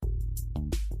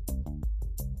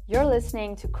You're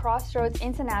listening to Crossroads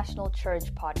International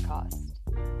Church podcast.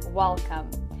 Welcome.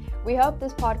 We hope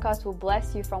this podcast will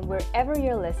bless you from wherever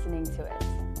you're listening to it.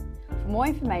 For more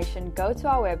information, go to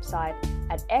our website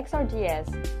at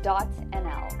xrds.nl.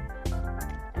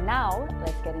 And now,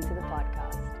 let's get into the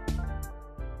podcast.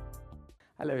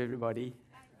 Hello, everybody.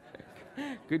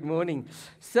 Good morning.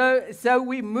 So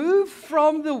we move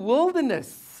from the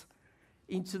wilderness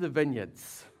into the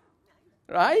vineyards,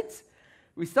 right?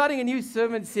 We're starting a new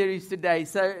sermon series today,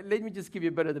 so let me just give you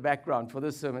a bit of the background for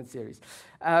this sermon series.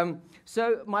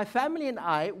 So my family and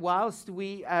I, whilst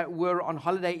we were on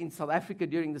holiday in South Africa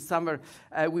during the summer,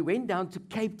 we went down to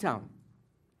Cape Town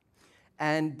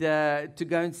and to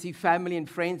go and see family and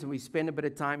friends, and we spent a bit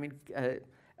of time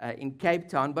in Cape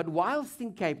Town. But whilst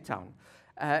in Cape Town,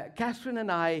 Catherine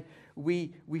and I,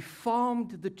 we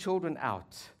farmed the children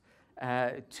out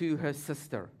to her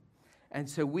sister. And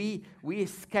so we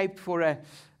escaped for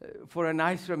a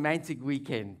nice romantic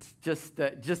weekend, just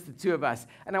the two of us.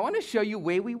 And I want to show you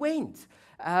where we went.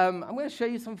 I'm going to show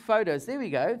you some photos. There we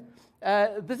go.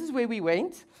 This is where we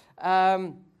went.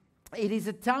 It is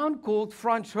a town called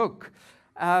Franschhoek.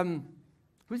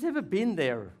 Who's ever been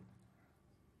there?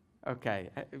 Okay,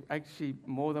 actually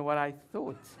more than what I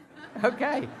thought.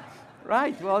 Okay.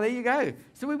 Right, well, there you go.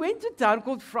 So we went to a town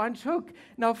called Franschhoek.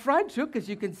 Now, Franschhoek, as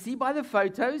you can see by the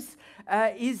photos,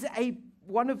 is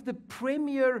one of the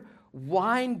premier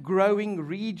wine-growing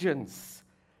regions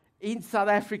in South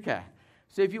Africa.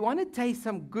 So if you want to taste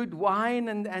some good wine,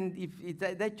 and if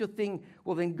that's your thing,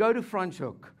 well, then go to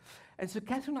Franschhoek. And so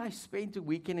Catherine and I spent a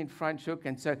weekend in Franschhoek,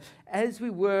 and so as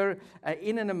we were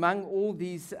in and among all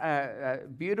these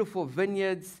beautiful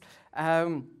vineyards,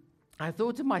 I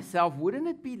thought to myself, wouldn't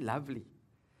it be lovely,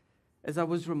 as I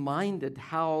was reminded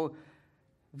how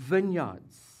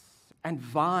vineyards and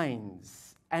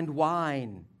vines and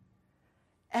wine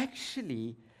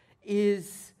actually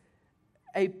is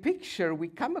a picture we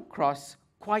come across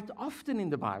quite often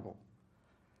in the Bible.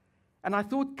 And I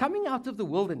thought, coming out of the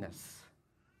wilderness,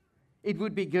 it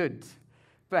would be good,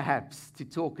 perhaps, to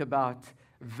talk about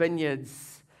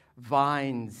vineyards,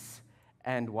 vines,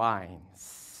 and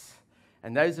wines.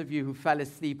 And those of you who fell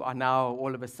asleep are now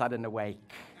all of a sudden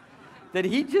awake. Did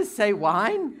he just say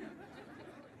wine?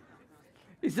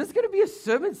 Is this going to be a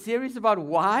sermon series about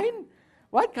wine?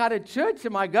 What kind of church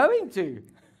am I going to?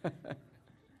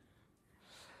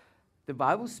 The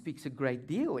Bible speaks a great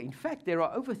deal. In fact, there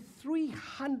are over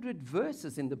 300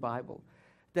 verses in the Bible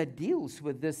that deals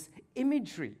with this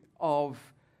imagery of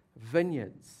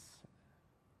vineyards,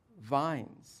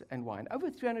 vines, and wine.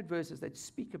 Over 300 verses that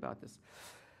speak about this.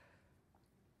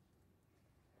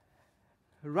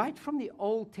 Right from the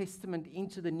Old Testament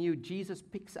into the New, Jesus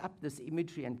picks up this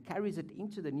imagery and carries it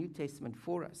into the New Testament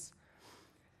for us.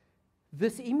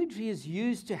 This imagery is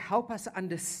used to help us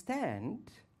understand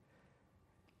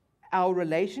our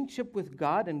relationship with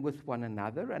God and with one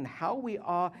another and how we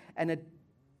are, and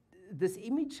this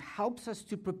image helps us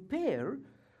to prepare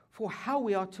for how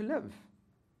we are to live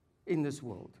in this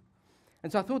world.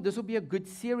 And so I thought this will be a good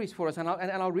series for us, and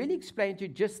I'll really explain to you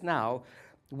just now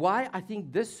why I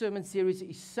think this sermon series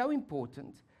is so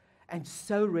important and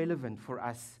so relevant for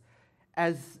us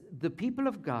as the people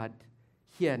of God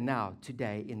here now,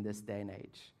 today, in this day and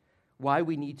age. Why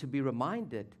we need to be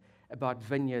reminded about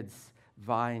vineyards,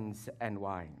 vines, and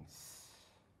wines.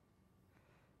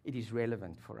 It is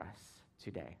relevant for us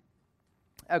today.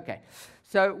 Okay,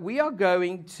 so we are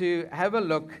going to have a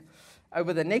look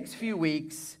over the next few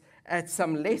weeks at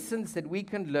some lessons that we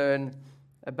can learn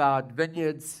about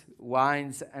vineyards,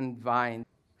 wines, and vines.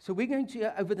 So we're going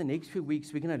to, over the next few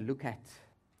weeks, we're going to look at,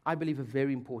 I believe, a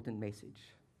very important message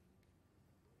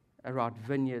around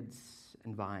vineyards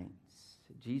and vines.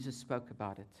 Jesus spoke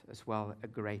about it as well a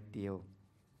great deal.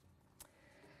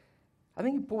 I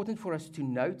think important for us to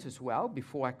note as well,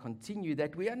 before I continue,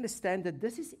 that we understand that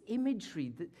this is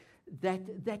imagery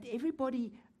that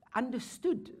everybody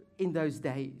understood in those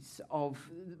days of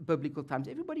biblical times.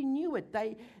 Everybody knew it.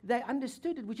 They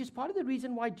understood it, which is part of the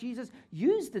reason why Jesus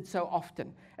used it so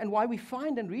often and why we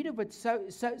find and read of it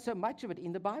so much of it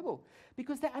in the Bible,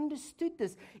 because they understood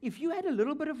this. If you had a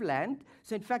little bit of land,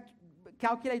 so in fact,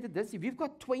 calculated this, if you've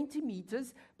got 20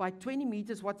 meters by 20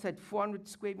 meters, what's that, 400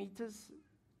 square meters,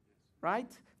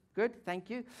 right? Good, thank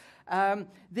you.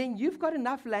 Then you've got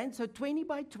enough land, so 20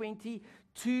 by 20,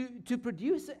 to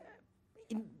produce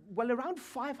around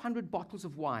 500 bottles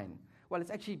of wine. Well, it's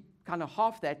actually kind of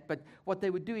half that, but what they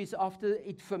would do is after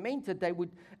it fermented, they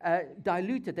would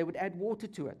dilute it. They would add water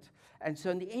to it. And so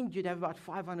in the end, you'd have about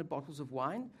 500 bottles of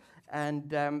wine. And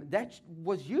that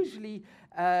was usually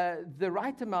the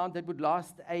right amount that would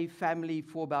last a family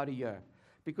for about a year.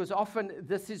 because often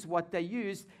this is what they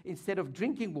used instead of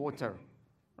drinking water,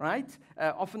 right?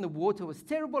 Often the water was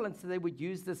terrible, and so they would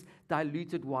use this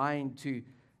diluted wine to,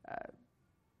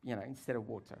 instead of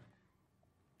water.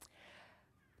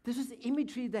 This was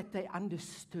imagery that they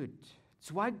understood.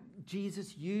 It's why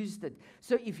Jesus used it.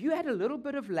 So if you had a little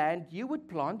bit of land, you would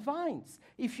plant vines.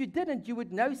 If you didn't, you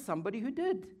would know somebody who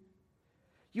did.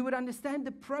 You would understand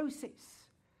the process.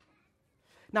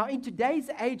 Now, in today's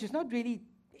age, it's not really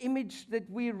image that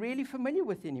we're really familiar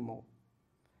with anymore.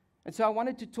 And so I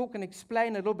wanted to talk and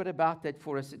explain a little bit about that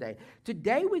for us today.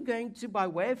 Today we're going to, by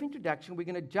way of introduction, we're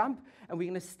going to jump and we're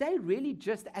going to stay really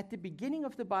just at the beginning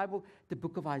of the Bible, the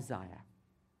book of Isaiah.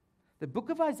 The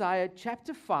book of Isaiah,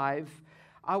 chapter 5,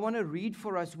 I want to read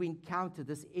for us. We encounter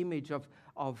this image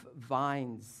of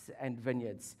vines and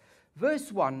vineyards.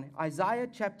 Verse 1, Isaiah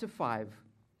chapter 5.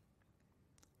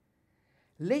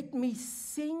 Let me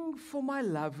sing for my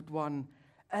loved one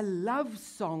a love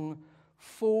song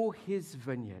for his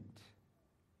vineyard.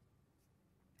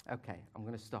 Okay, I'm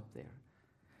going to stop there.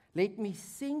 Let me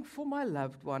sing for my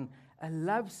loved one a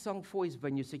love song for his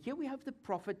vineyard. So here we have the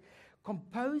prophet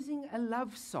composing a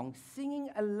love song, singing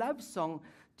a love song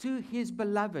to his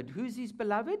beloved. Who's his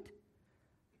beloved?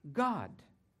 God.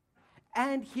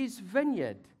 And his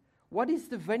vineyard. What is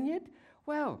the vineyard?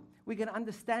 Well, we can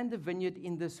understand the vineyard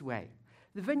in this way.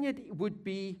 The vineyard would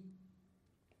be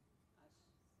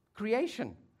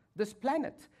creation, this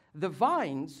planet. The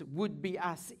vines would be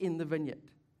us in the vineyard.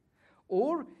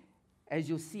 Or, as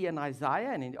you'll see in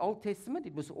Isaiah and in the Old Testament,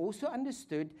 it was also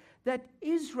understood that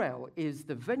Israel is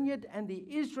the vineyard and the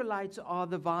Israelites are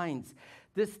the vines.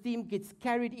 This theme gets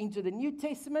carried into the New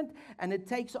Testament, and it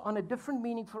takes on a different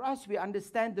meaning for us. We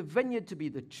understand the vineyard to be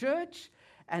the church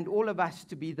and all of us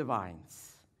to be the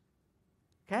vines.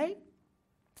 Okay?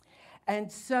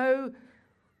 And so,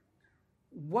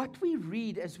 what we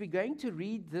read, as we're going to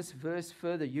read this verse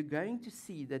further, you're going to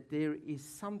see that there is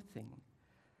something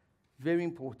very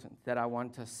important that I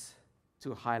want us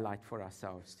to highlight for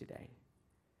ourselves today.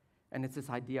 And it's this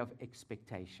idea of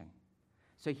expectation.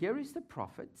 So here is the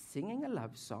prophet singing a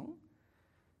love song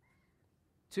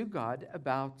to God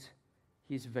about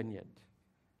his vineyard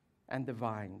and the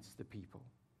vines, the people.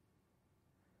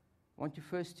 I want you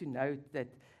first to note that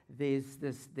there's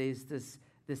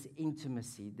this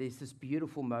intimacy, there's this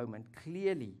beautiful moment.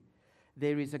 Clearly,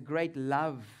 there is a great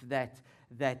love that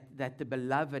the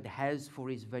beloved has for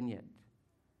his vineyard.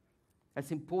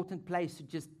 It's an important place to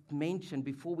just mention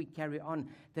before we carry on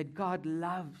that God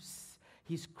loves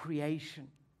his creation.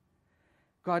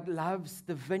 God loves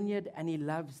the vineyard and he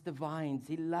loves the vines.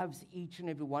 He loves each and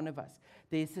every one of us.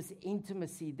 There's this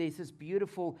intimacy. There's this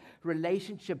beautiful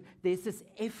relationship. There's this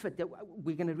effort that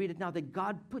we're going to read it now that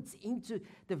God puts into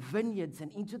the vineyards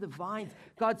and into the vines.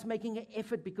 God's making an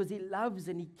effort because he loves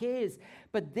and he cares.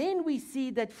 But then we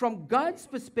see that from God's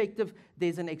perspective,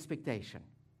 there's an expectation.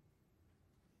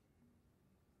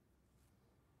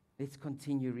 Let's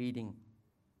continue reading.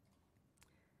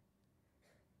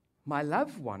 My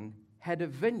loved one had a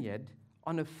vineyard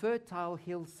on a fertile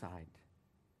hillside.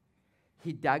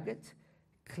 He dug it,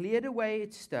 cleared away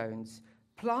its stones,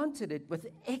 planted it with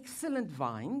excellent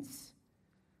vines.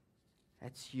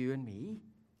 That's you and me,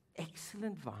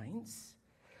 excellent vines.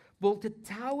 Built a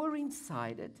tower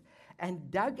inside it and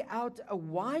dug out a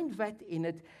wine vat in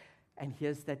it. And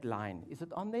here's that line. Is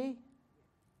it on there?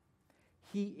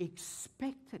 He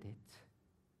expected it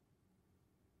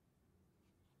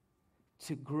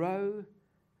to grow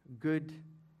good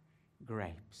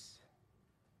grapes.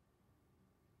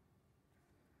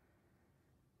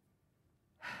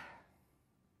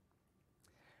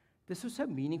 This was so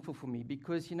meaningful for me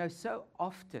because, so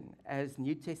often as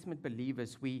New Testament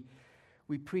believers, we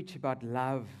preach about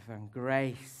love and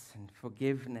grace and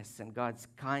forgiveness and God's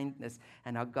kindness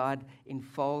and how God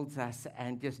enfolds us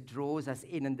and just draws us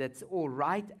in, and that's all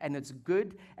right and it's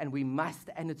good and we must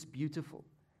and it's beautiful.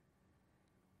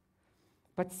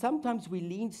 But sometimes we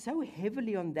lean so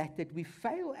heavily on that we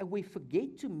fail and we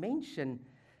forget to mention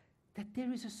that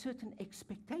there is a certain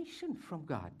expectation from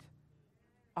God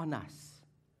on us.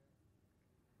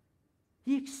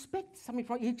 He expects something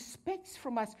from us. He expects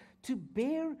from us to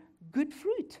bear good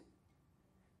fruit,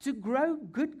 to grow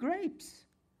good grapes.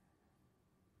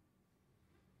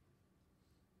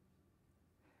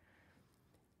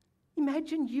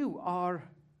 Imagine you are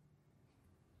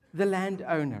the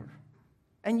landowner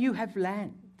and you have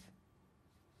land.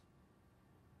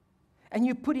 And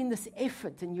you put in this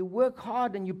effort and you work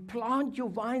hard and you plant your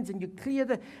vines and you clear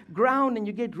the ground and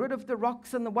you get rid of the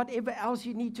rocks and whatever else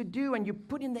you need to do, and you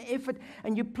put in the effort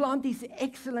and you plant these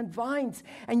excellent vines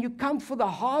and you come for the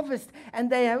harvest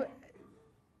and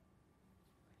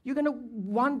You're going to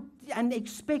want and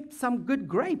expect some good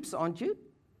grapes, aren't you?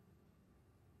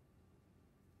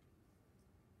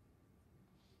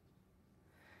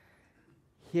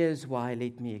 Here's why,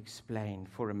 let me explain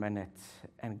for a minute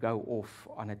and go off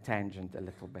on a tangent a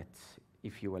little bit,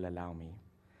 if you will allow me.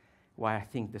 Why I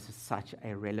think this is such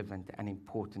a relevant and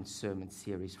important sermon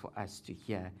series for us to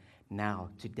hear now,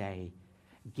 today,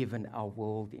 given our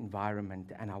world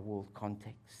environment and our world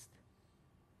context.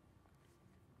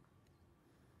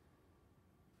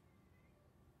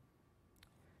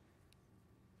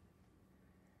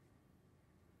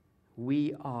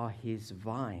 We are his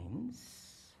vines.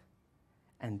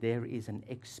 And there is an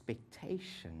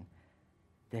expectation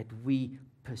that we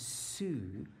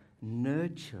pursue,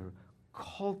 nurture,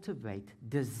 cultivate,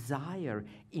 desire,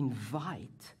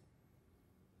 invite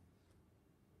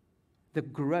the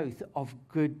growth of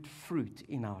good fruit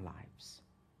in our lives.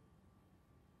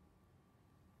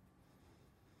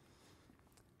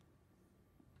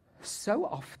 So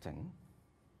often,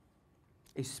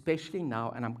 especially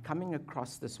now, and I'm coming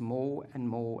across this more and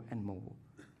more and more,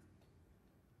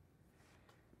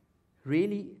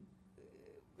 really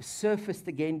surfaced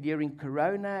again during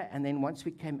Corona, and then once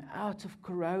we came out of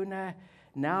Corona,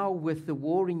 now with the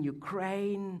war in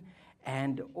Ukraine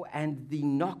and the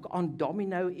knock-on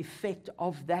domino effect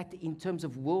of that in terms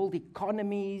of world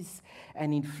economies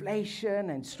and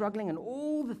inflation and struggling and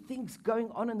all the things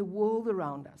going on in the world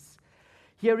around us,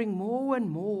 hearing more and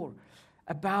more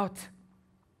about,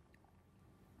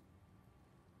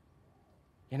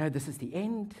 this is the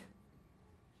end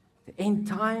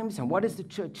times, and what is the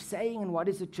church saying, and what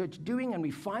is the church doing, and we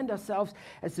find ourselves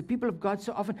as the people of God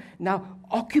so often now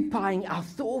occupying our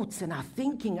thoughts and our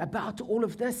thinking about all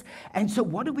of this. And so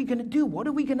what are we going to do? What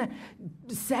are we going to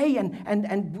say?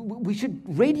 And we should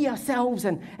ready ourselves,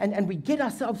 and we get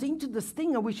ourselves into this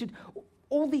thing, and we should,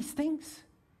 all these things.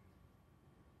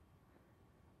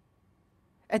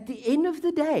 At the end of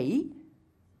the day,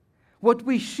 what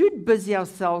we should busy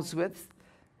ourselves with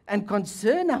and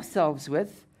concern ourselves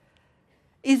with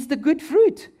is the good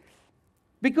fruit.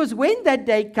 Because when that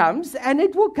day comes, and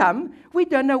it will come, we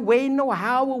don't know when or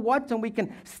how or what, and we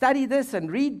can study this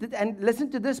and read and listen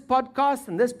to this podcast,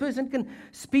 and this person can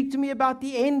speak to me about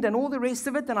the end and all the rest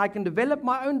of it, and I can develop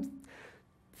my own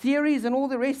theories and all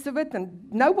the rest of it,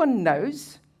 and no one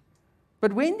knows.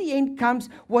 But when the end comes,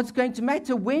 what's going to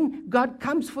matter? When God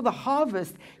comes for the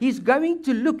harvest, He's going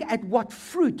to look at what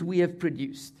fruit we have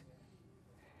produced.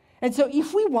 And so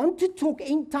if we want to talk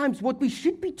end times, what we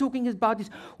should be talking about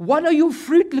is, what are your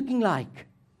fruit looking like?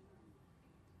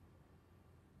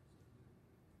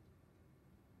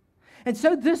 And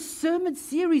so this sermon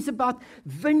series about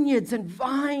vineyards and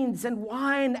vines and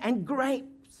wine and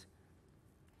grapes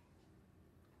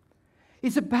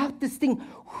is about this thing.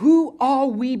 Who are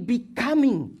we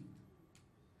becoming?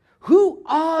 Who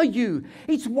are you?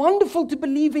 It's wonderful to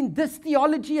believe in this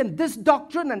theology and this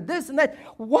doctrine and this and that.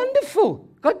 Wonderful.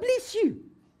 God bless you.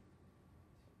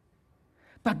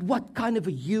 But what kind of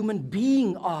a human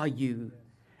being are you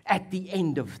at the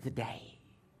end of the day?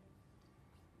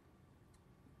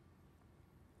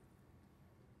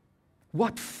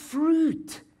 What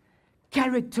fruit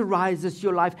characterizes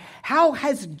your life? How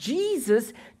has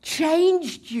Jesus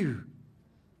changed you?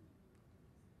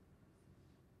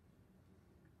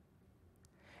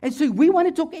 And so we want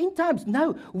to talk end times.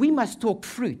 No, we must talk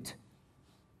fruit.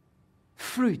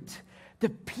 Fruit. The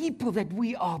people that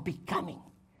we are becoming.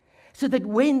 So that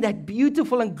when that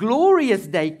beautiful and glorious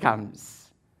day comes,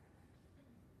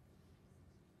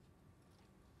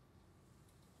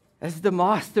 as the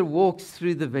master walks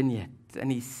through the vineyard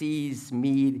and he sees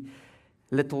me,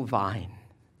 little vine,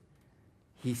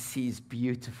 he sees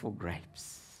beautiful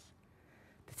grapes.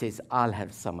 He says, I'll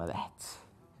have some of that.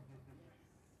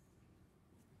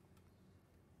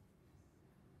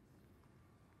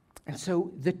 And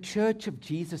so the church of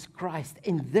Jesus Christ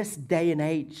in this day and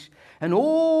age and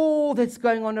all that's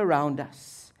going on around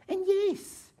us, and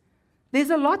yes, there's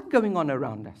a lot going on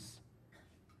around us,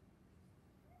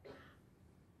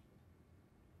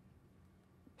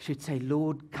 should say,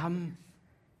 Lord, come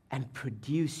and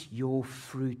produce your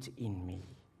fruit in me.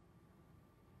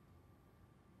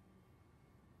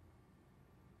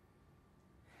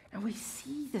 And we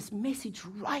see this message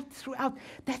right throughout.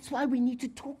 That's why we need to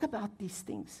talk about these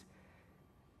things.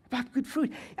 About good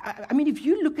fruit. I mean, if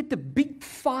you look at the big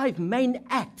 5 main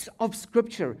acts of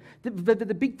Scripture, the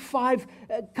big 5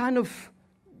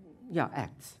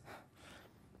 acts.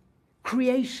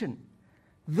 Creation,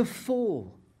 the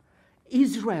fall,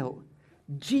 Israel,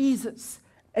 Jesus,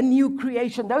 a new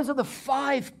creation. Those are the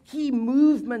 5 key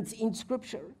movements in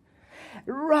Scripture.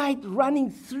 Right,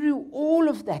 running through all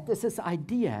of that, there's this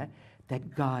idea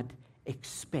that God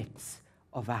expects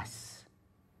of us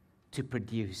to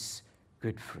produce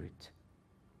good fruit.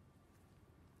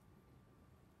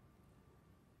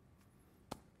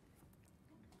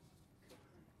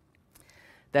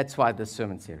 That's why this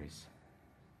sermon series.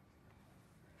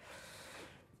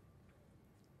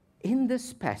 In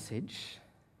this passage,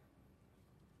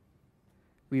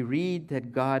 we read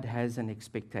that God has an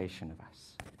expectation of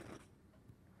us.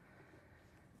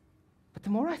 But the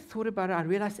more I thought about it, I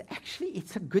realized actually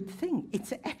it's a good thing.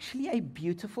 It's actually a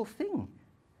beautiful thing.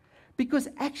 Because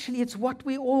actually it's what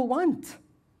we all want.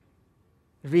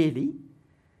 Really.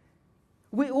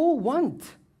 We all want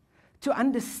to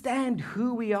understand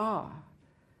who we are.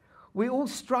 We all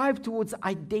strive towards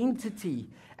identity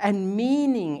and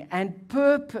meaning and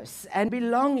purpose and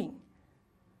belonging.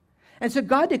 And so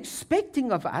God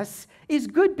expecting of us is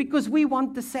good because we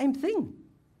want the same thing.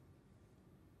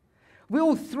 We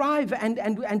all thrive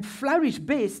and flourish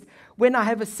best when I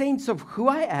have a sense of who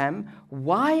I am,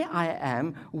 why I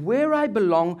am, where I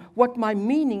belong, what my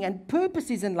meaning and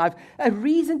purpose is in life, a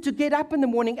reason to get up in the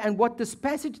morning. And what this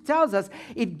passage tells us,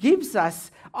 it gives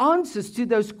us answers to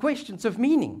those questions of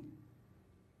meaning.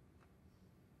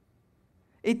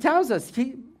 It tells us,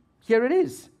 here it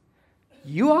is,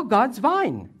 you are God's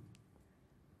vine,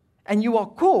 and you are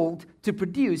called to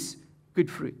produce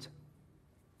good fruit.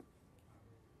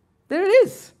 There it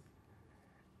is.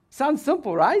 Sounds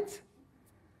simple, right?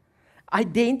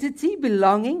 Identity,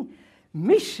 belonging,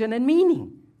 mission, and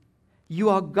meaning. You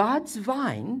are God's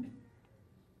vine,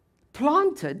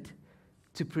 planted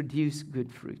to produce good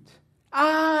fruit.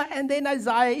 And then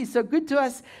Isaiah is so good to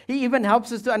us. He even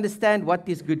helps us to understand what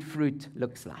this good fruit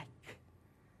looks like.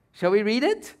 Shall we read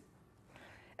it?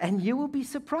 And you will be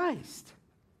surprised.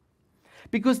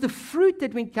 Because the fruit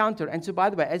that we encounter, and so by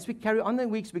the way, as we carry on in the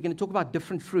weeks, we're going to talk about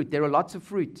different fruit. There are lots of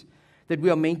fruit that we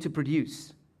are meant to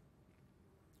produce.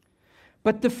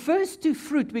 But the first two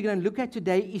fruit we're going to look at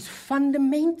today is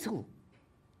fundamental.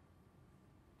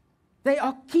 They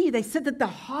are key. They sit at the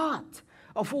heart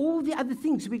of all the other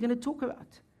things we're going to talk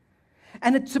about.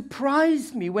 And it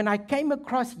surprised me when I came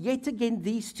across yet again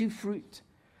these two fruit.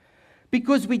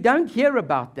 Because we don't hear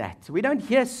about that. We don't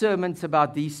hear sermons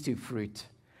about these two fruit.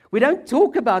 We don't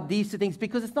talk about these two things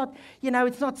because it's not,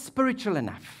 it's not spiritual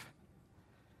enough.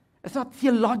 It's not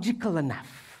theological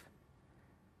enough.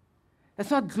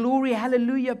 It's not glory,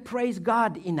 hallelujah, praise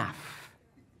God enough.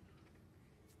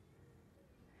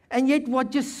 And yet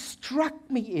what just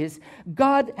struck me is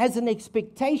God has an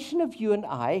expectation of you and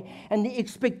I, and the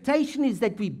expectation is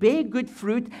that we bear good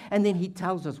fruit, and then He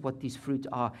tells us what these fruit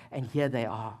are, and here they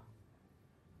are.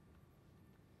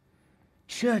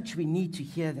 Church, we need to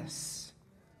hear this.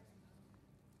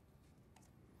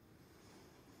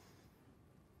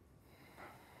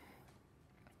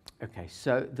 Okay,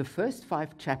 so the first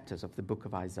 5 chapters of the book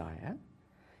of Isaiah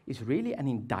is really an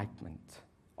indictment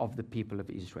of the people of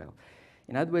Israel.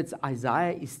 In other words,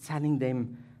 Isaiah is telling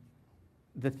them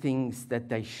the things that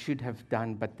they should have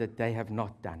done, but that they have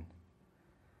not done.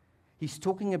 He's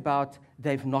talking about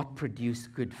they've not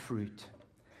produced good fruit.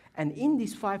 And in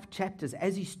these 5 chapters,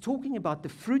 as he's talking about the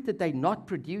fruit that they're not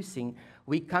producing,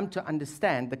 we come to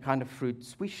understand the kind of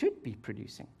fruits we should be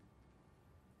producing.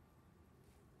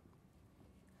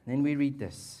 And then we read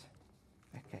this.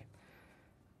 Okay.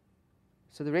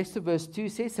 So the rest of verse 2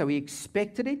 says, so he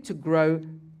expected it to grow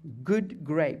good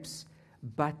grapes,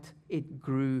 but it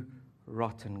grew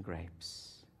rotten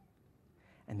grapes.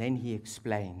 And then he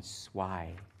explains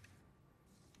why.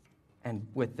 And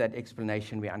with that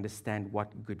explanation, we understand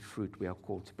what good fruit we are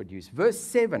called to produce. Verse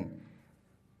 7,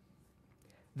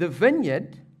 the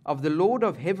vineyard of the Lord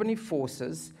of heavenly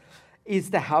forces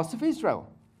is the house of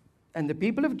Israel, and the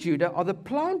people of Judah are the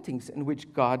plantings in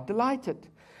which God delighted.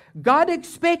 God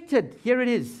expected, here it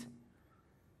is,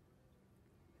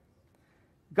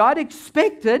 God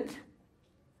expected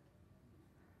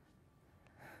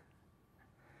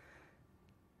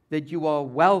that you are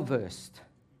well-versed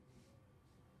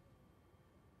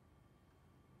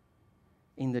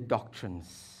in the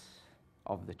doctrines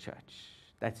of the church.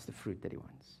 That's the fruit that He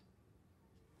wants.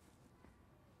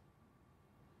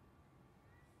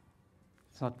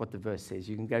 It's not what the verse says.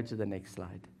 You can go to the next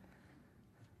slide.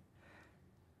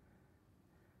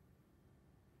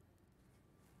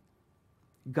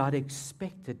 God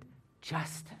expected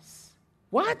justice.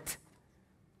 What?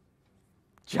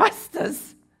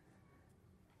 Justice?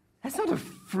 That's not a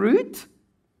fruit.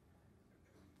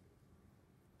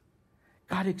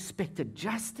 God expected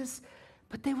justice,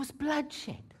 but there was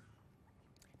bloodshed.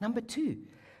 Number 2,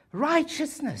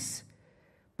 righteousness,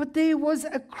 But there was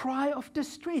a cry of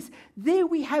distress. There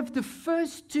we have the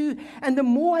first two, and the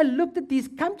more I looked at these,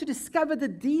 come to discover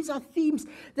that these are themes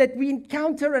that we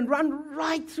encounter and run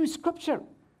right through Scripture.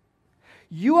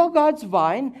 You are God's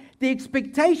vine. The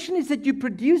expectation is that you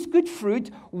produce good fruit.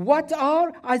 What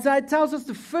are, Isaiah tells us,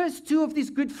 the first two of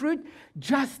this good fruit?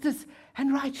 Justice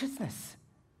and righteousness.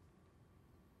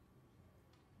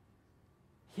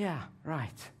 Yeah,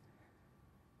 right.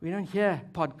 We don't hear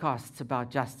podcasts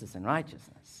about justice and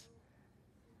righteousness.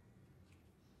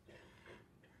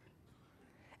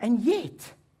 And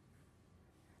yet,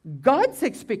 God's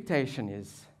expectation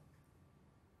is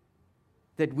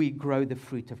that we grow the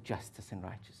fruit of justice and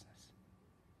righteousness.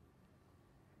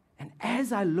 And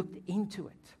as I looked into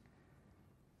it,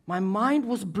 my mind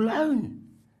was blown.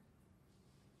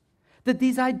 That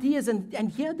these ideas,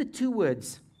 and here are the two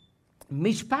words,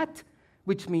 mishpat,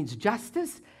 which means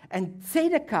justice, and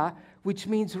tzedakah, which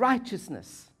means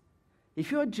righteousness.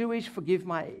 If you're Jewish, forgive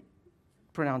my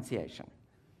pronunciation.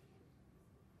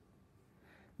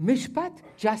 Mishpat,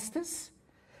 justice,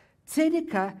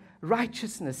 tzedakah,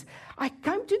 righteousness. I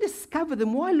come to discover, the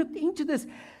more I looked into this,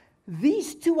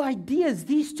 these two ideas,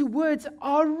 these two words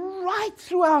are right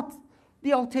throughout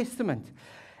the Old Testament.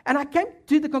 And I came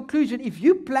to the conclusion, if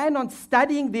you plan on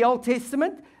studying the Old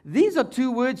Testament, these are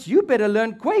two words you better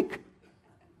learn quick.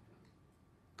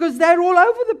 Because they're all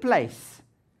over the place.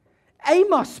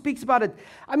 Amos speaks about it.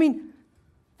 I mean,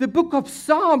 the book of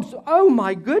Psalms, oh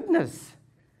my goodness.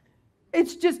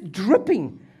 It's just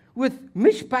dripping with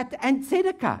mishpat and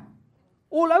tzedakah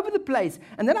all over the place.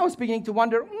 And then I was beginning to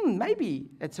wonder, maybe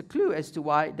it's a clue as to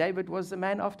why David was a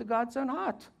man after God's own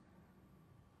heart.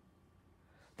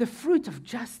 The fruit of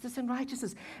justice and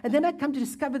righteousness. And then I come to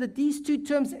discover that these two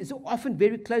terms is often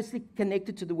very closely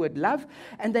connected to the word love,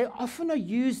 and they often are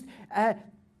used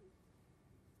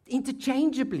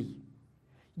interchangeably.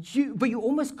 But you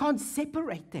almost can't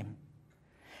separate them.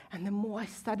 And the more I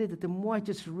studied it, the more I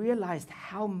just realized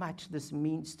how much this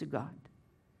means to God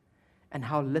and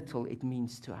how little it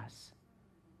means to us.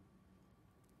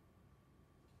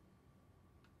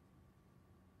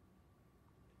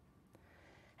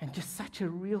 And just such a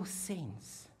real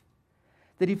sense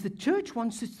that if the church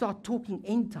wants to start talking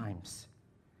end times,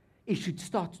 it should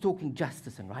start talking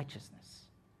justice and righteousness.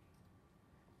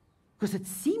 Because it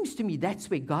seems to me that's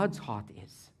where God's heart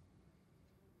is.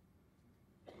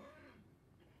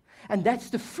 And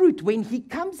that's the fruit. When He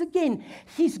comes again,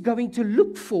 He's going to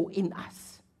look for in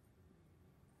us.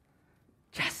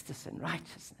 Justice and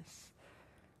righteousness.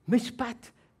 Mishpat,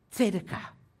 tzedakah.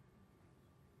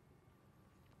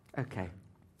 Okay.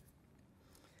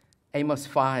 Amos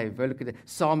 5, look at it.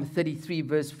 Psalm 33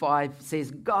 verse 5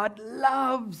 says, God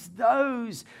loves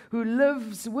those who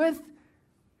lives with,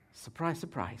 surprise,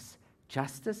 surprise,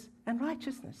 justice and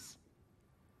righteousness.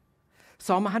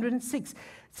 Psalm 106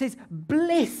 says,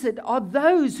 blessed are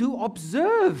those who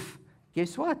observe,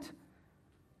 guess what?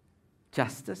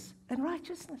 Justice and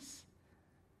righteousness.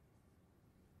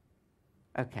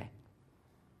 Okay.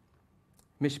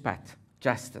 Mishpat,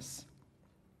 justice.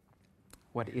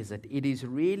 What is it? It is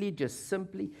really just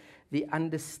simply the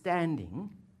understanding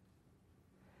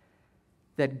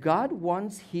that God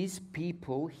wants His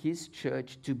people, His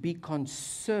church, to be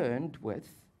concerned with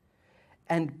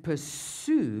and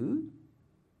pursue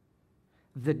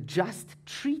the just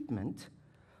treatment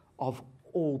of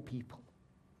all people.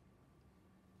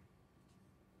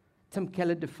 Tim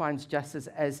Keller defines justice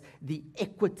as the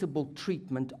equitable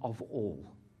treatment of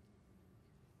all.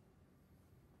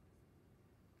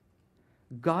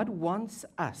 God wants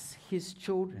us, His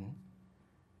children.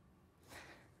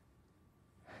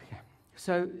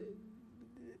 So,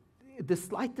 the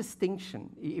slight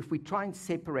distinction, if we try and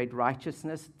separate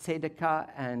righteousness, tzedakah,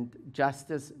 and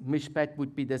justice, mishpat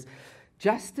would be this.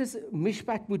 Justice,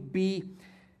 mishpat would be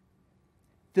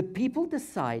the people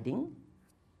deciding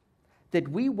that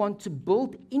we want to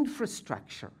build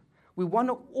infrastructure. We want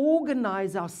to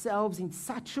organize ourselves in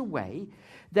such a way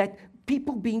that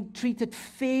people being treated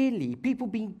fairly, people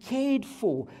being cared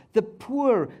for, the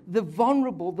poor, the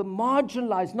vulnerable, the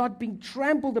marginalized, not being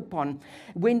trampled upon.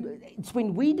 It's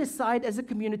when we decide as a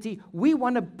community, we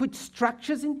want to put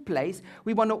structures in place,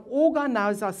 we want to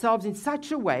organize ourselves in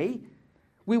such a way,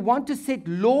 we want to set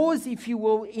laws, if you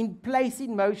will, in place,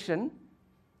 in motion,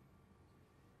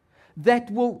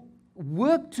 that will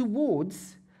work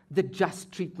towards the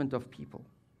just treatment of people.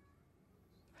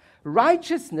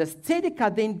 Righteousness,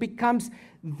 tzedakah, then becomes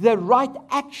the right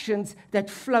actions that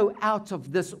flow out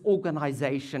of this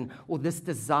organization or this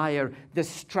desire, this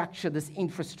structure, this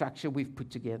infrastructure we've put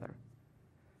together.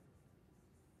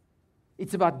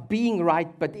 It's about being right,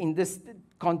 but in this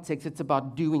context, it's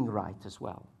about doing right as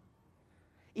well.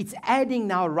 It's adding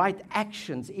now right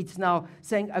actions. It's now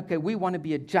saying, okay, we want to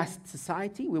be a just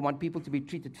society. We want people to be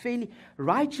treated fairly.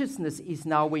 Righteousness is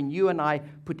now when you and I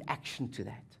put action to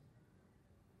that.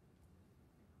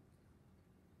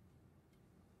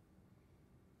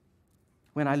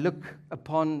 When I look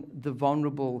upon the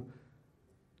vulnerable,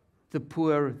 the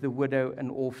poor, the widow,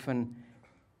 and orphan,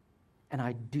 and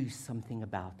I do something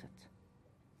about it.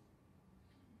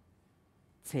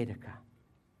 Tzedakah.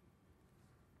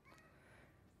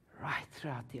 Right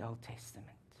throughout the Old Testament.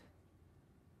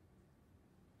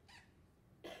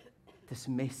 This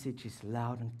message is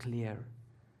loud and clear.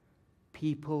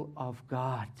 People of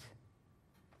God,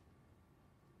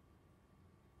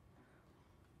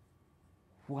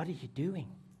 what are you doing?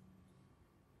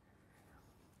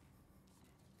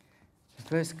 The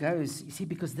verse goes, you see,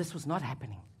 because this was not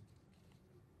happening.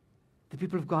 The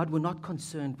people of God were not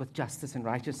concerned with justice and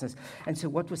righteousness. And so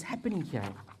what was happening here?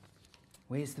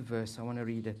 Where's the verse? I want to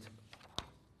read it.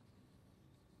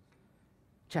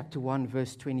 Chapter 1,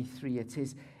 verse 23. It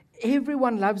says,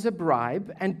 everyone loves a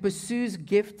bribe and pursues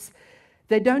gifts.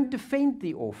 They don't defend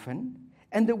the orphan,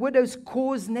 and the widow's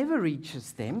cause never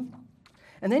reaches them.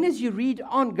 And then as you read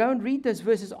on, go and read those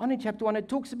verses on in chapter 1, it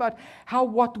talks about how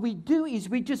what we do is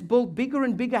we just build bigger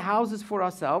and bigger houses for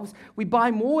ourselves. We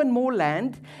buy more and more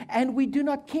land, and we do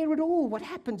not care at all what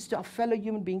happens to our fellow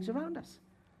human beings around us.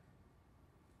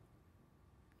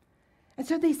 And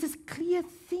so there's this clear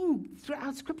thing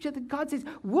throughout Scripture that God says,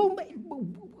 will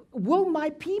my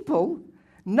people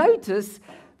notice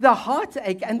the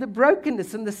heartache and the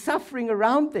brokenness and the suffering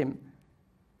around them?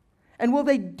 And will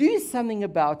they do something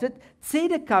about it?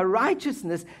 Tzedakah,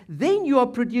 righteousness, then you are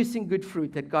producing good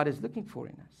fruit that God is looking for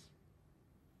in us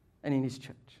and in His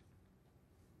church.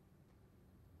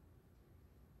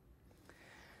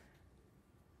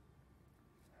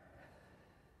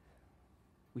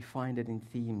 We find it in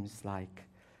themes like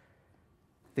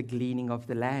the gleaning of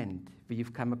the land.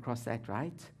 You've come across that,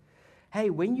 right? Hey,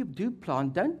 when you do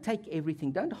plant, don't take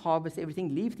everything, don't harvest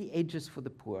everything, leave the edges for the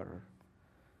poor.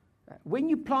 When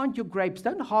you plant your grapes,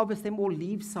 don't harvest them all,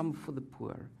 leave some for the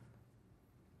poor.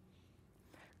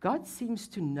 God seems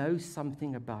to know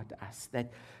something about us,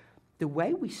 that the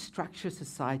way we structure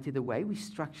society, the way we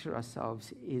structure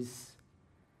ourselves is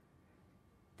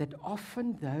that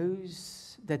often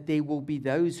there will be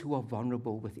those who are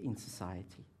vulnerable within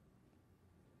society.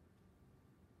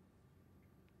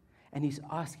 And He's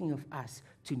asking of us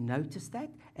to notice that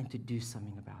and to do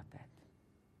something about that.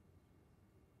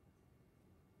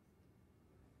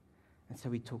 And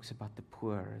so He talks about the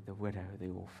poor, the widow, the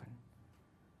orphan,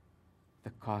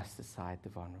 the cast aside, the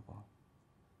vulnerable.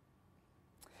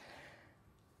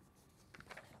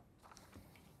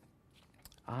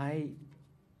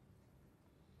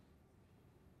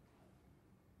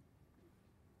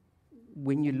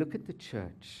 When you look at the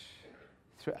church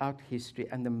throughout history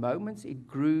and the moments it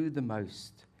grew the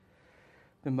most,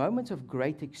 the moments of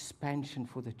great expansion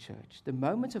for the church, the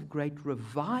moments of great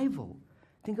revival.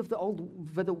 Think of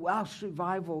the Welsh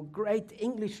revival, great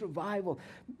English revival,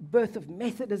 birth of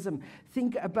Methodism.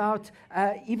 Think about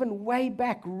even way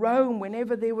back Rome,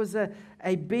 whenever there was a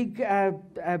big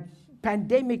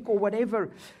pandemic or whatever.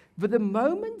 But the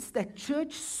moments that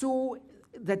church saw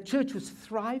that church was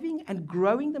thriving and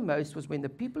growing the most was when the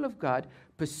people of God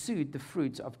pursued the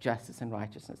fruits of justice and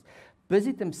righteousness,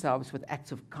 busied themselves with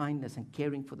acts of kindness and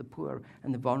caring for the poor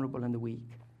and the vulnerable and the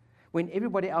weak. When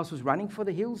everybody else was running for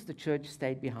the hills, the church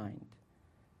stayed behind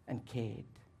and cared.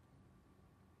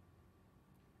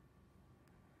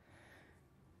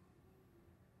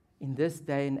 In this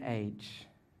day and age,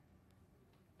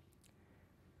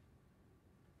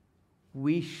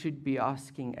 we should be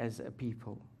asking as a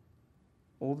people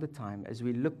all the time, as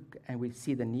we look and we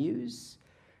see the news,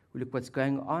 we look what's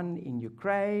going on in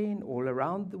Ukraine, all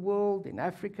around the world, in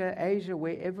Africa, Asia,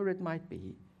 wherever it might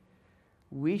be.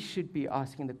 We should be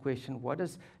asking the question, what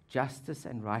would justice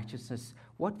and righteousness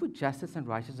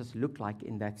look like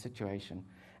in that situation?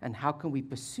 And how can we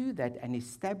pursue that and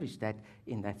establish that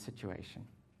in that situation?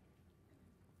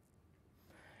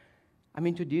 I'm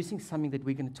introducing something that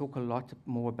we're going to talk a lot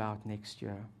more about next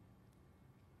year.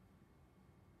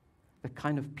 The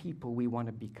kind of people we want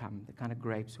to become, the kind of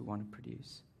grapes we want to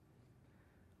produce.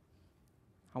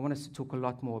 I want us to talk a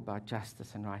lot more about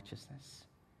justice and righteousness,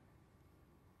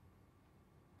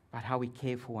 about how we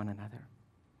care for one another,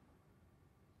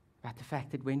 about the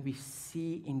fact that when we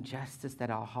see injustice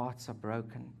that our hearts are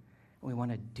broken and we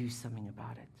want to do something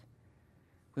about it.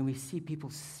 When we see people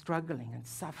struggling and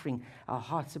suffering, our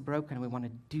hearts are broken and we want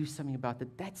to do something about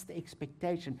it. That's the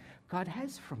expectation God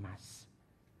has from us.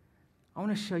 I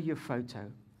want to show you a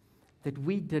photo that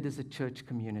we did as a church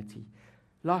community.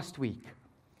 Last week,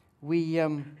 we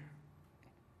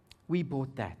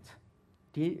bought that.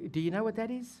 Do you know what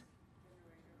that is?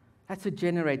 That's a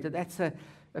generator. That's a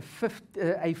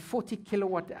 40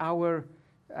 kilowatt hour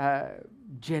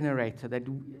generator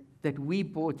that we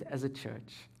bought as a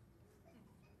church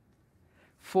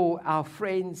for our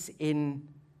friends in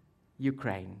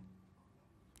Ukraine.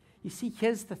 You see,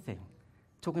 here's the thing,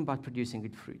 talking about producing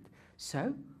good fruit.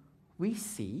 So we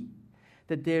see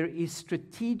that there is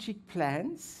strategic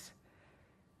plans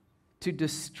to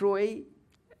destroy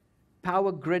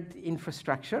power grid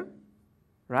infrastructure,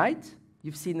 right?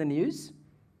 You've seen the news.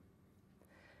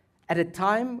 At a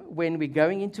time when we're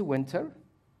going into winter,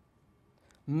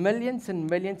 millions and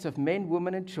millions of men,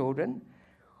 women, and children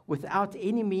without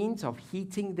any means of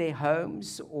heating their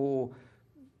homes or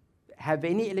have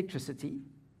any electricity,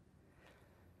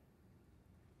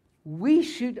 we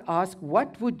should ask,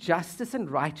 what would justice and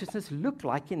righteousness look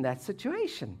like in that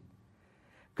situation?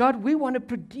 God, we want to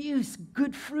produce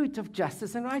good fruit of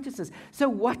justice and righteousness. So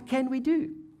what can we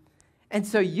do? And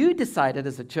so you decided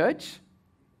as a church,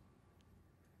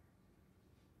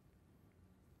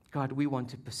 God, we want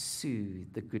to pursue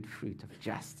the good fruit of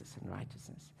justice and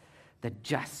righteousness, the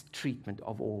just treatment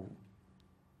of all,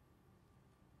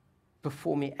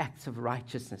 performing acts of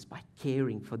righteousness by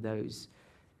caring for those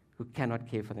who cannot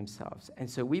care for themselves. And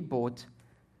so we bought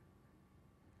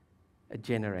a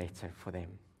generator for them,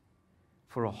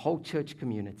 for a whole church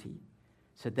community,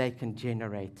 so they can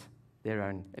generate their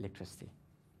own electricity.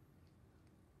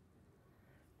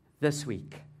 This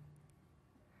week,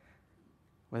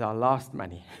 with our last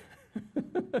money,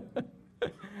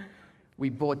 we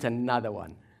bought another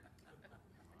one.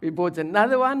 We bought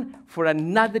another one for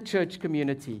another church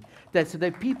community, so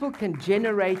that people can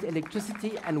generate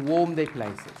electricity and warm their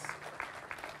places.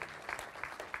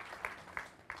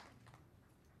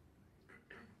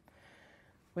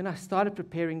 When I started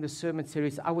preparing the sermon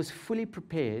series, I was fully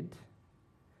prepared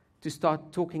to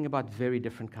start talking about very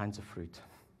different kinds of fruit.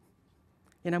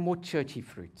 More churchy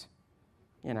fruit.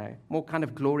 More kind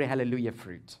of glory, hallelujah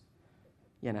fruit.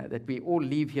 That we all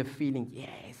leave here feeling,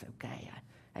 yes, okay,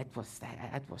 that was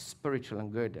spiritual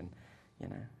and good and,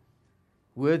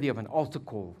 worthy of an altar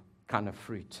call kind of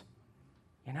fruit.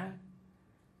 As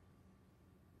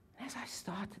I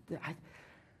started, I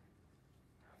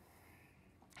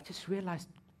just realized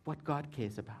what God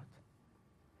cares about.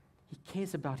 He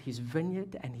cares about his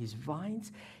vineyard and his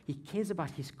vines. He cares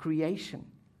about his creation.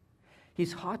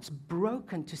 His heart's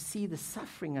broken to see the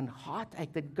suffering and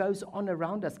heartache that goes on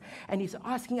around us. And he's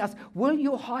asking us, will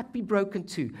your heart be broken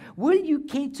too? Will you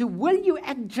care too? Will you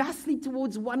act justly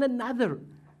towards one another?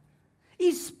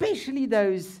 Especially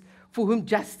those for whom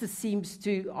justice seems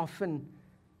to often,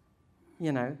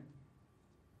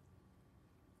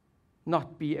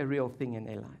 not be a real thing in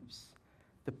their lives.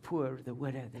 The poor, the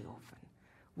widow, the orphan.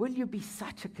 Will you be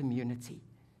such a community?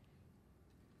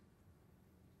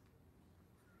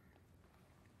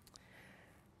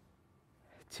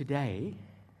 Today,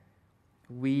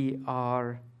 we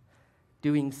are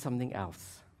doing something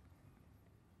else.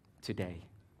 Today.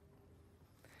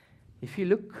 If you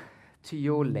look to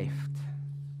your left,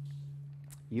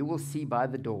 you will see by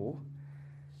the door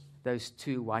those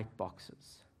two white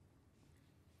boxes.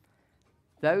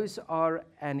 Those are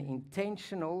the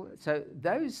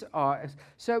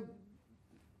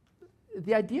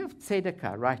idea of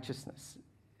tzedakah, righteousness,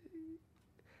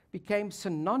 became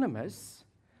synonymous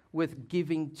with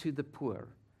giving to the poor,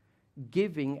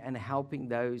 giving and helping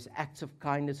those, acts of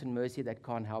kindness and mercy that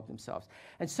can't help themselves.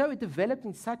 And so it developed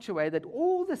in such a way that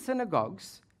all the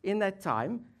synagogues in that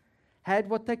time had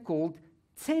what they called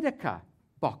tzedakah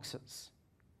boxes.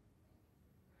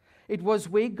 It was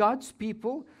where God's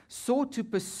people sought to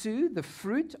pursue the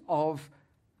fruit of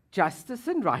justice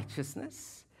and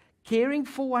righteousness, caring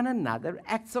for one another,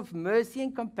 acts of mercy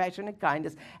and compassion and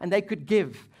kindness, and they could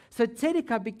give. So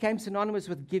tzedakah became synonymous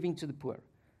with giving to the poor.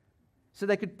 So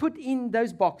they could put in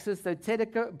those boxes, those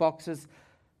tzedakah boxes,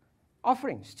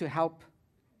 offerings to help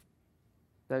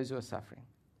those who are suffering.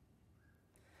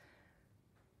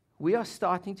 We are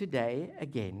starting today,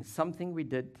 again, something we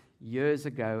did years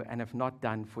ago and have not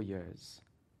done for years.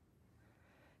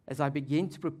 As I begin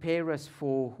to prepare us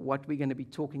for what we're going to be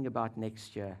talking about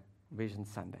next year, Vision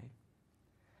Sunday,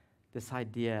 this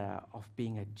idea of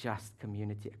being a just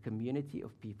community, a community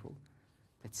of people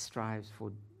that strives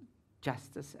for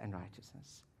justice and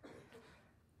righteousness.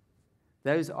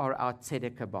 Those are our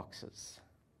tzedakah boxes,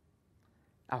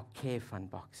 our care fund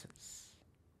boxes.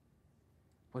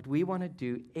 What we want to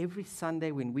do every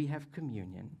Sunday when we have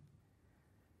communion,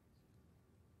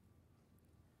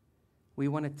 we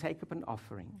want to take up an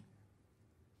offering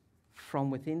from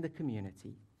within the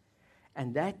community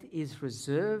And that is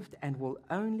reserved and will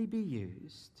only be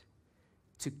used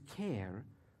to care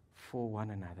for one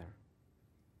another.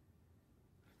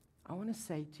 I want to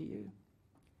say to you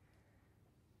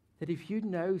that if you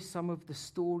know some of the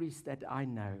stories that I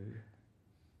know,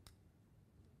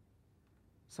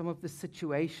 some of the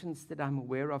situations that I'm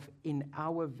aware of in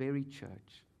our very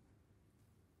church,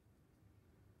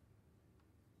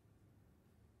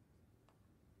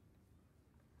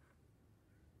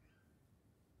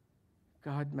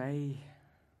 God,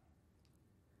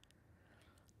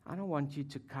 I don't want you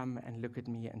to come and look at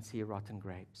me and see rotten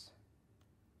grapes.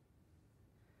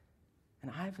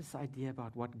 And I have this idea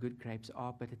about what good grapes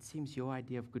are, but it seems your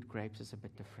idea of good grapes is a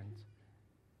bit different.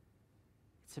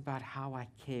 It's about how I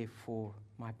care for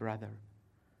my brother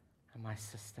and my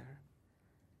sister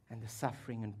and the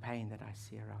suffering and pain that I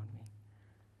see around me.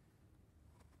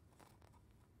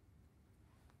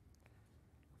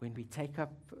 When we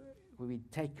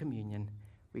take communion,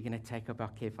 we're going to take up our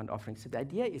care fund offering. So the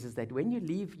idea is that when you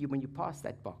leave, when you pass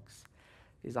that box,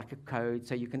 there's like a code,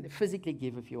 so you can physically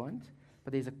give if you want,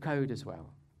 but there's a code as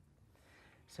well.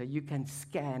 So you can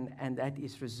scan, and that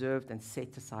is reserved and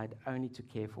set aside only to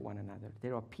care for one another.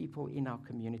 There are people in our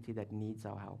community that needs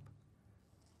our help.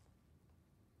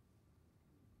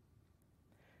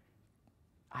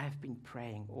 I have been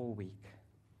praying all week.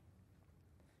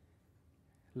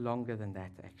 Longer than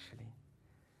that, actually.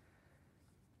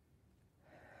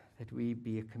 That we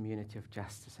be a community of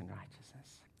justice and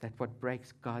righteousness. That what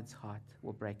breaks God's heart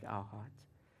will break our heart.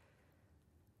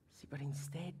 See, but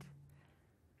instead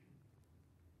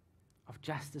of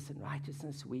justice and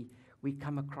righteousness, we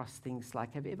come across things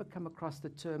like, have you ever come across the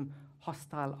term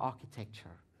hostile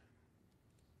architecture?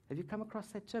 Have you come across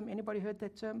that term? Anybody heard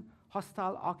that term?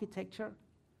 Hostile architecture?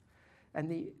 And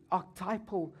the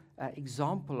archetypal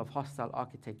example of hostile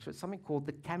architecture is something called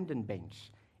the Camden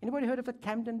bench. Anybody heard of the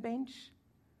Camden bench?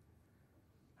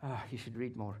 Oh, you should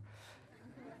read more.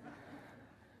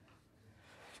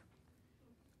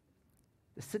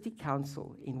 The city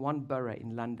council in one borough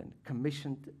in London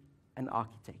commissioned an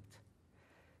architect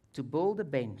to build a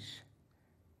bench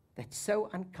that's so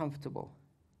uncomfortable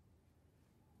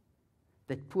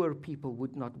that poor people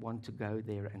would not want to go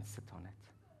there and sit on it.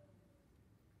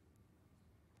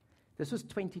 This was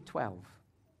 2012.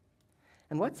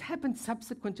 And what's happened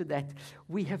subsequent to that,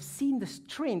 we have seen this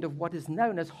trend of what is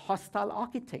known as hostile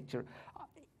architecture.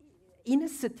 Inner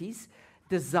cities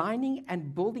designing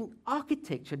and building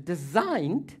architecture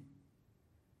designed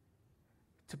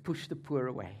to push the poor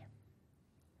away.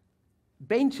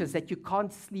 Benches that you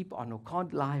can't sleep on or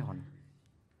can't lie on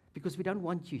because we don't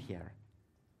want you here.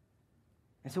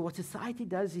 And so what society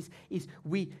does is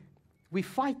we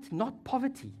fight not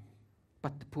poverty,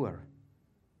 but the poor.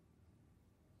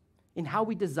 In how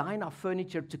we design our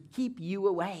furniture to keep you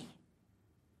away.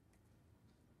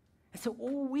 And so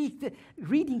all week,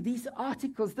 reading these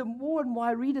articles, the more and more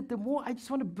I read it, the more I just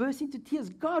want to burst into tears.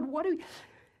 God,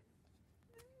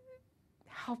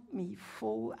 help me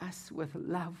fill us with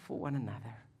love for one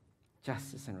another,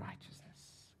 justice and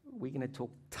righteousness. We're going to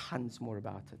talk tons more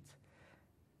about it.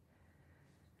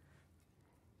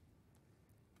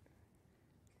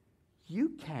 You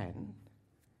can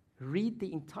read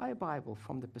the entire Bible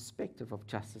from the perspective of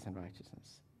justice and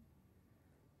righteousness.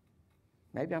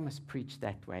 Maybe I must preach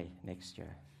that way next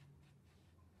year.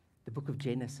 The book of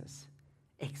Genesis,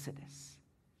 Exodus,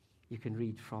 you can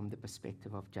read from the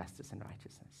perspective of justice and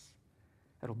righteousness.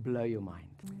 It'll blow your mind.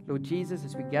 Lord Jesus,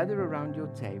 as we gather around your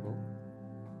table,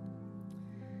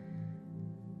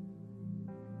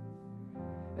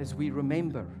 as we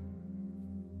remember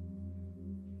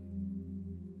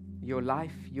your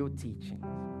life, your teachings,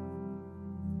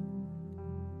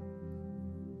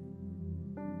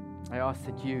 I ask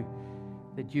that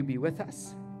you be with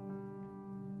us,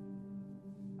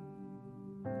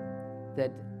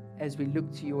 that as we look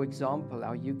to your example,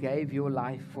 how you gave your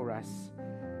life for us,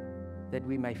 that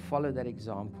we may follow that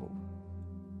example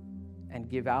and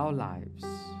give our lives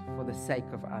for the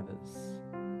sake of others,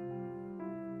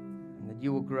 and that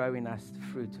you will grow in us the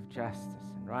fruit of justice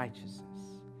and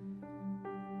righteousness,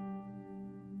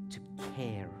 to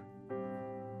care,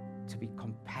 to be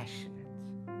compassionate,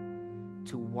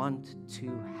 to want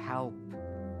to help,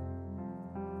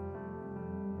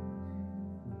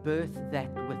 birth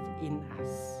that within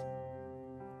us.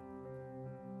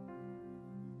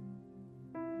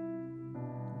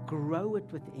 Grow it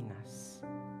within us.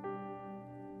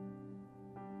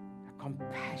 A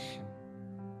compassion,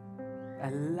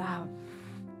 a love,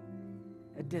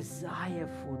 a desire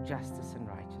for justice and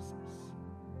righteousness.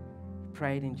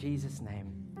 Pray it in Jesus'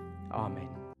 name. Amen.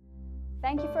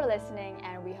 Thank you for listening,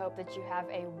 and we hope that you have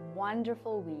a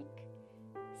wonderful week.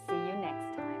 See you next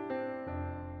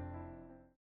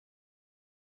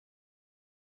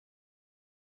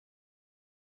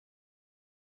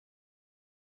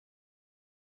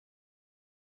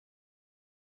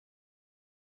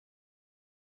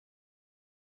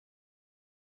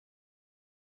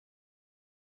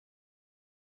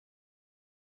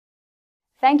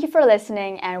Thank you for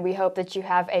listening, and we hope that you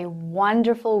have a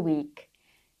wonderful week.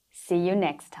 See you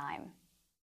next time.